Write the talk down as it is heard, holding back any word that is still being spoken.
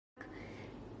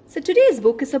So today's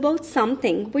book is about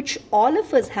something which all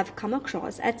of us have come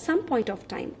across at some point of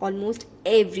time, almost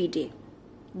every day.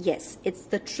 Yes, it's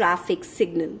the traffic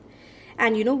signal.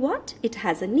 And you know what? It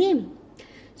has a name.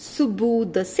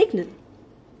 Subbu the signal.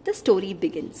 The story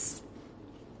begins.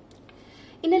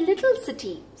 In a little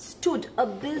city stood a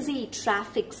busy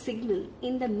traffic signal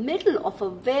in the middle of a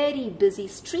very busy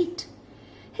street.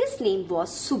 His name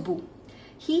was Subbu.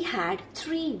 He had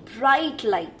 3 bright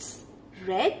lights,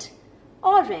 red,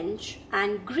 orange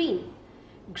and green.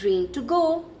 Green to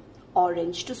go,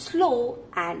 orange to slow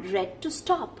and red to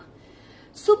stop.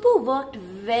 Subbu worked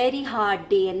very hard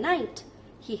day and night.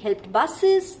 He helped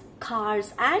buses,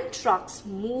 cars and trucks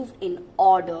move in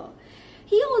order.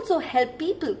 He also helped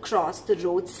people cross the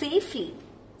road safely.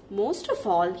 Most of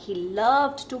all, he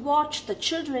loved to watch the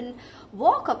children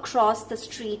walk across the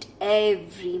street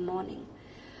every morning.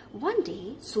 One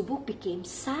day, Subbu became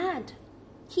sad.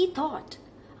 He thought,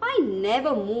 I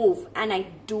never move and I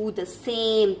do the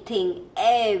same thing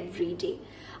every day.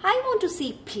 I want to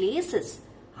see places.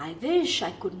 I wish I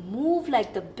could move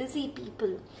like the busy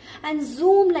people and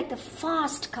zoom like the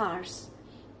fast cars.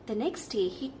 The next day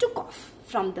he took off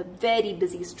from the very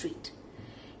busy street.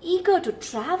 Eager to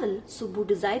travel, Subbu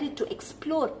decided to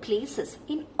explore places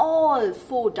in all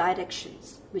 4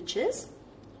 directions, which is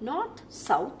north,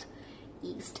 south,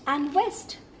 east and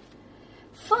west.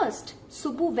 First,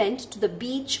 Subbu went to the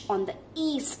beach on the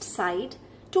east side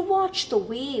to watch the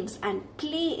waves and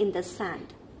play in the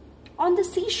sand. On the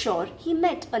seashore, he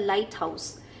met a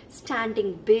lighthouse,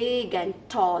 standing big and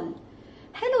tall.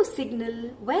 "Hello,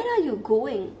 signal, where are you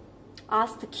going?"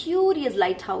 asked the curious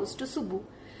lighthouse to Subbu.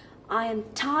 "I am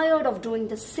tired of doing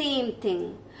the same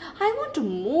thing. I want to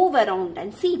move around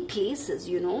and see places,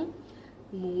 you know."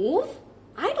 "Move?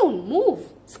 I don't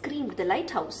move," screamed the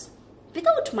lighthouse.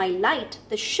 "Without my light,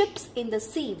 the ships in the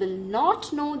sea will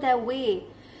not know their way.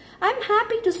 I'm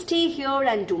happy to stay here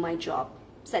and do my job,"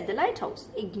 said the lighthouse.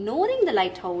 Ignoring the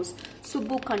lighthouse,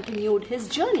 Subbu continued his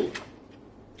journey.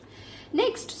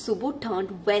 Next, Subbu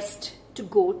turned west to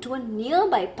go to a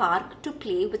nearby park to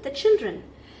play with the children.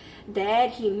 There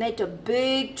he met a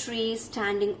big tree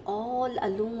standing all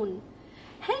alone.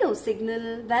 "Hello, signal,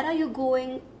 where are you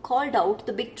going?" called out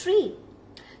the big tree.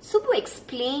 Subbu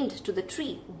explained to the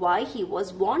tree why he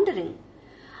was wandering.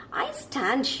 "I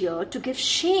stand here to give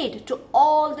shade to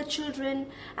all the children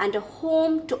and a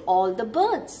home to all the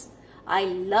birds. I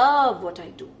love what I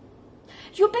do."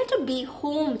 "You better be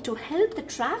home to help the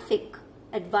traffic,"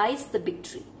 advised the big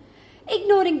tree.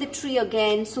 Ignoring the tree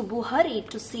again, Subbu hurried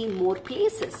to see more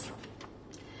places.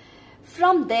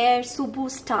 From there, Subbu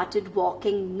started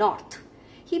walking north.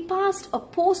 He passed a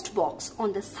post box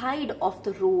on the side of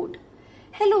the road.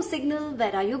 "Hello, signal,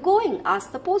 where are you going?"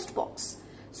 asked the post box.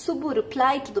 Subbu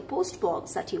replied to the post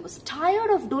box that he was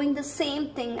tired of doing the same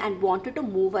thing and wanted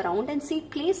to move around and see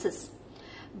places.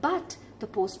 But the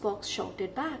post box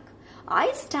shouted back,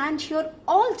 "I stand here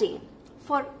all day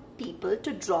for people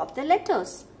to drop their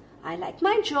letters. I like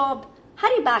my job.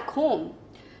 Hurry back home."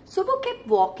 Subbu kept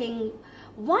walking,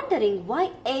 wondering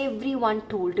why everyone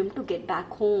told him to get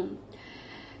back home.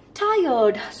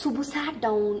 Tired, Subbu sat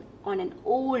down on an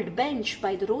old bench by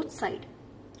the roadside.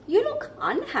 "You look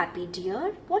unhappy,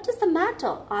 dear. What is the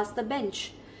matter?" asked the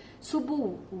bench.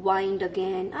 Subbu whined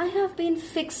again. "I have been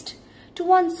fixed to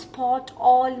one spot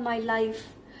all my life.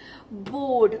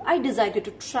 Bored, I decided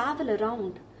to travel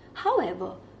around.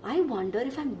 However, I wonder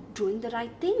if I'm doing the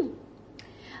right thing.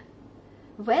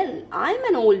 Well, I'm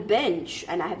an old bench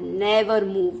and I have never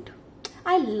moved.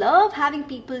 I love having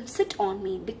people sit on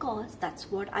me because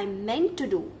that's what I'm meant to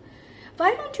do. Why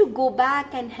don't you go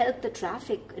back and help the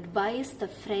traffic?" advised the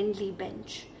friendly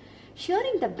bench.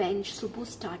 Hearing the bench, Subbu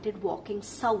started walking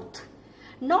south,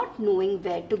 not knowing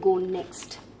where to go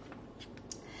next.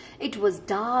 It was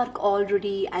dark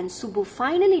already and Subbu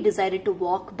finally decided to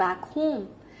walk back home.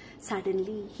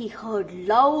 Suddenly, he heard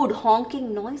loud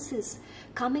honking noises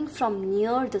coming from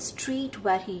near the street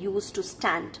where he used to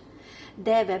stand.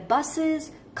 There were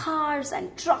buses, cars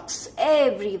and trucks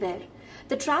everywhere.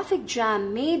 The traffic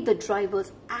jam made the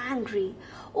drivers angry.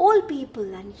 Old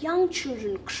people and young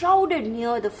children crowded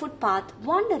near the footpath,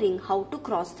 wondering how to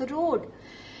cross the road.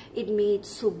 It made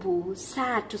Subbu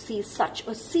sad to see such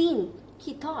a scene.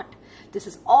 He thought, "This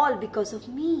is all because of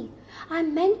me.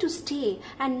 I'm meant to stay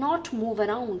and not move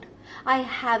around. I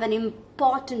have an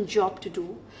important job to do."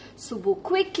 Subbu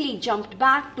quickly jumped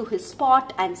back to his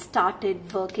spot and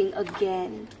started working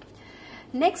again.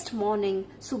 Next morning,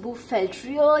 Subbu felt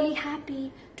really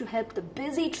happy to help the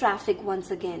busy traffic once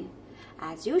again.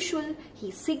 As usual,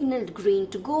 he signaled green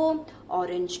to go,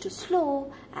 orange to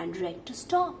slow, and red to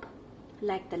stop.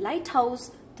 Like the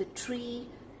lighthouse, the tree,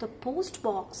 the post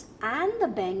box and the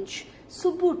bench,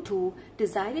 Subbu too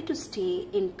decided to stay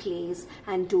in place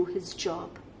and do his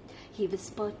job. He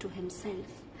whispered to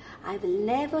himself, I will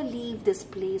never leave this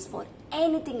place for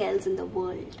anything else in the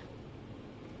world.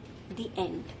 The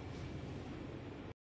end.